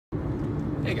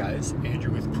Hey guys,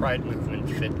 Andrew with Pride Movement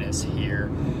Fitness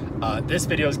here. This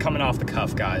video is coming off the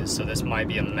cuff, guys, so this might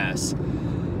be a mess.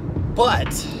 But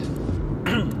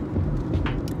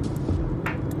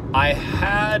I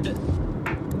had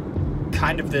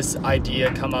kind of this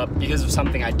idea come up because of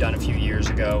something I'd done a few years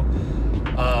ago,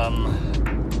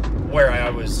 where I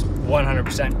was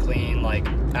 100% clean, like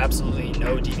absolutely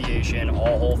no deviation,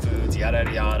 all whole foods, yada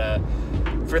yada yada,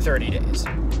 for 30 days.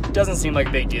 Doesn't seem like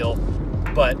a big deal,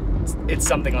 but it's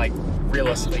something like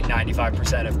realistically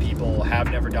 95% of people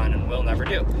have never done and will never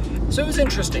do. So it was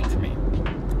interesting for me.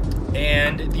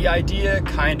 And the idea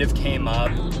kind of came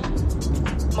up,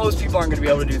 most people aren't gonna be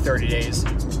able to do 30 days.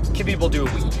 Can people do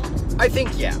a week? I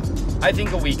think, yeah. I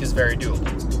think a week is very doable.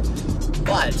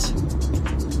 But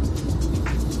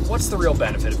what's the real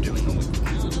benefit of doing a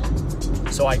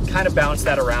week? So I kind of bounced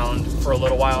that around for a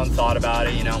little while and thought about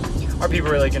it, you know. Are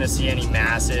people really going to see any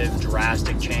massive,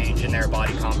 drastic change in their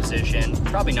body composition?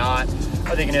 Probably not.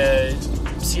 Are they going to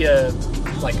see a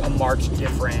marked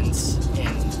difference in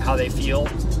how they feel?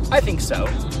 I think so.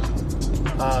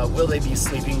 Will they be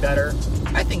sleeping better?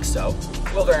 I think so.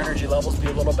 Will their energy levels be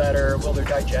a little better? Will their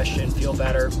digestion feel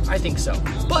better? I think so.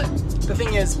 But the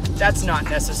thing is, that's not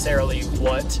necessarily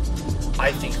what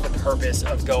I think the purpose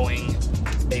of going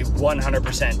a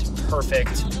 100%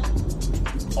 perfect,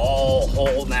 all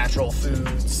whole natural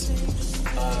foods,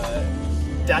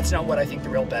 that's not what I think the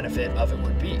real benefit of it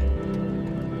would be.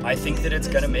 I think that it's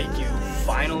going to make you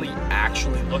finally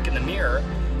actually look in the mirror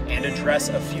and address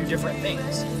a few different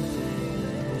things.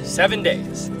 7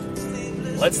 days.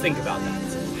 Let's think about that.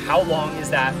 How long is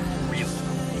that really?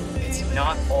 It's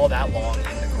not all that long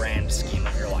in the grand scheme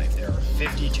of your life. There are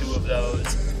 52 of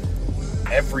those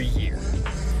every year.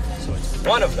 So it's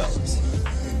one of those,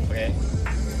 okay?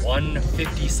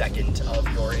 1/52nd of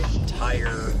your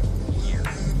entire year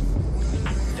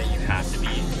that you have to be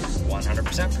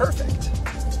 100% perfect.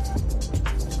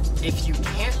 If you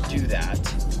can't do that,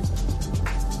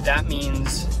 that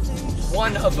means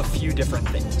one of a few different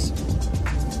things.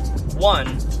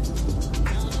 One,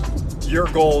 your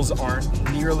goals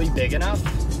aren't nearly big enough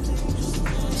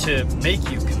to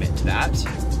make you commit to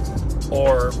that,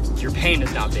 or your pain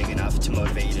is not big enough to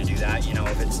motivate you to do that. You know,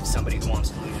 if it's somebody who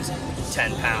wants to lose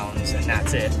 10 pounds and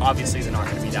that's it, obviously they're not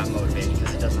going to be that motivated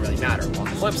because it doesn't really matter. On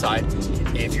the flip side,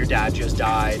 if your dad just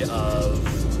died of,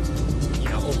 you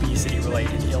know,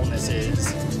 obesity-related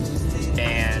illnesses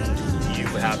and you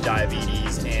have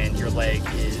diabetes and your leg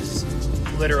is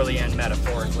literally and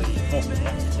metaphorically,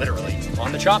 literally,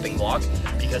 on the chopping block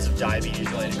because of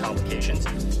diabetes-related complications,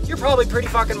 you're probably pretty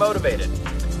fucking motivated.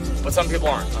 But some people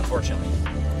aren't, unfortunately.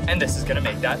 And this is going to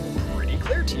make that pretty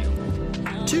clear to you.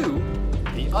 Two,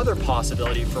 the other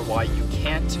possibility for why you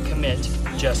can't commit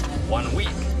just 1 week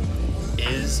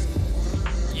is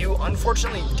you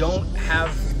unfortunately don't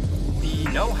have the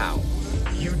know-how.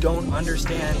 You don't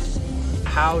understand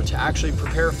how to actually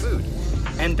prepare food.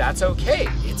 And that's okay.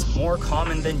 It's more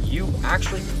common than you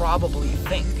actually probably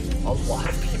think. A lot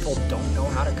of people don't know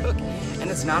how to cook. And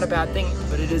it's not a bad thing,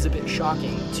 but it is a bit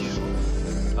shocking to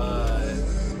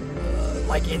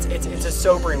it's a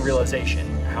sobering realization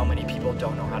how many people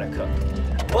don't know how to cook.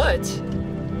 But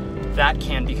that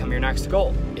can become your next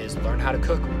goal, is learn how to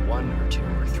cook 1 or 2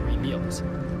 or 3 meals.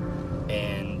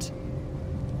 And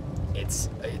it's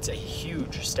a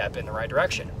huge step in the right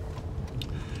direction.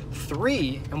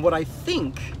 3, and what I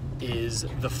think is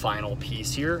the final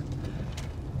piece here,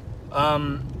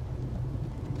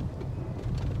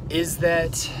 is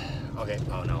that, okay,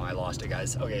 oh no, I lost it,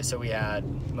 guys. Okay, so we had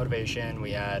motivation,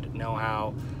 we had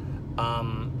know-how.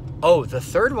 Oh, the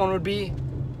third one would be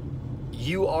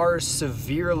you are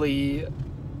severely,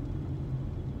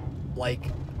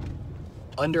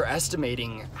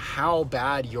 underestimating how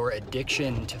bad your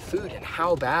addiction to food and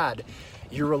how bad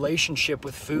your relationship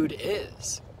with food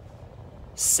is.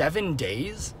 7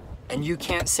 days, and you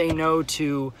can't say no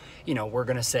to, you know, we're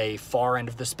gonna say far end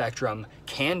of the spectrum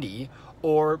candy,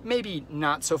 or maybe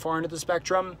not so far into the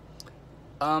spectrum,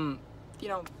 you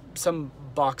know, some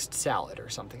boxed salad or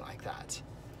something like that.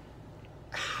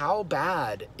 How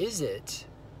bad is it?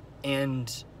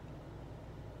 And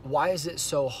why is it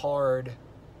so hard?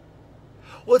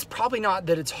 Well, it's probably not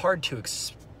that it's hard to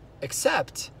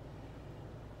accept.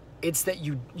 It's that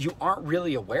you aren't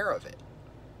really aware of it.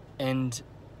 And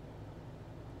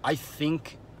I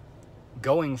think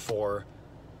going for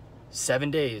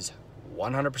 7 days,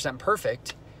 100%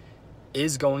 perfect,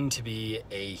 is going to be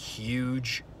a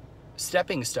huge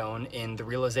stepping stone in the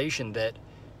realization that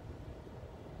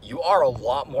you are a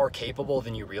lot more capable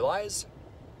than you realize.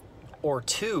 Or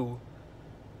 2,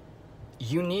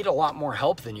 you need a lot more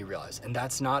help than you realize, and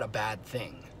that's not a bad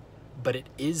thing. but it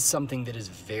is something that is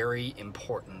very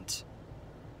important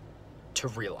to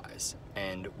realize.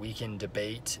 And we can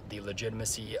debate the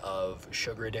legitimacy of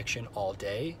sugar addiction all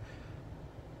day,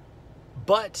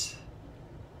 but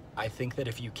I think that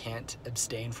if you can't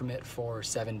abstain from it for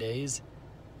 7 days,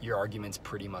 your argument's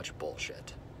pretty much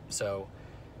bullshit. So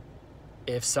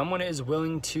if someone is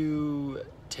willing to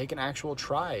take an actual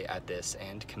try at this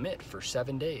and commit for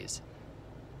 7 days,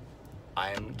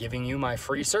 I am giving you my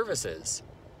free services.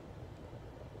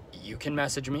 You can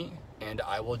message me and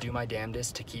I will do my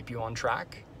damnedest to keep you on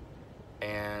track.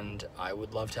 And I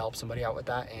would love to help somebody out with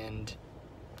that and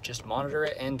just monitor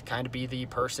it and kind of be the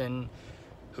person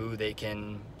who they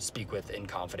can speak with in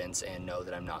confidence and know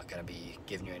that I'm not going to be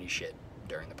giving you any shit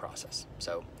during the process.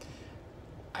 So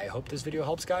I hope this video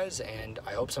helps, guys, and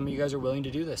I hope some of you guys are willing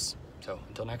to do this. So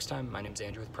until next time, my name's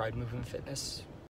Andrew with Pride Movement Fitness.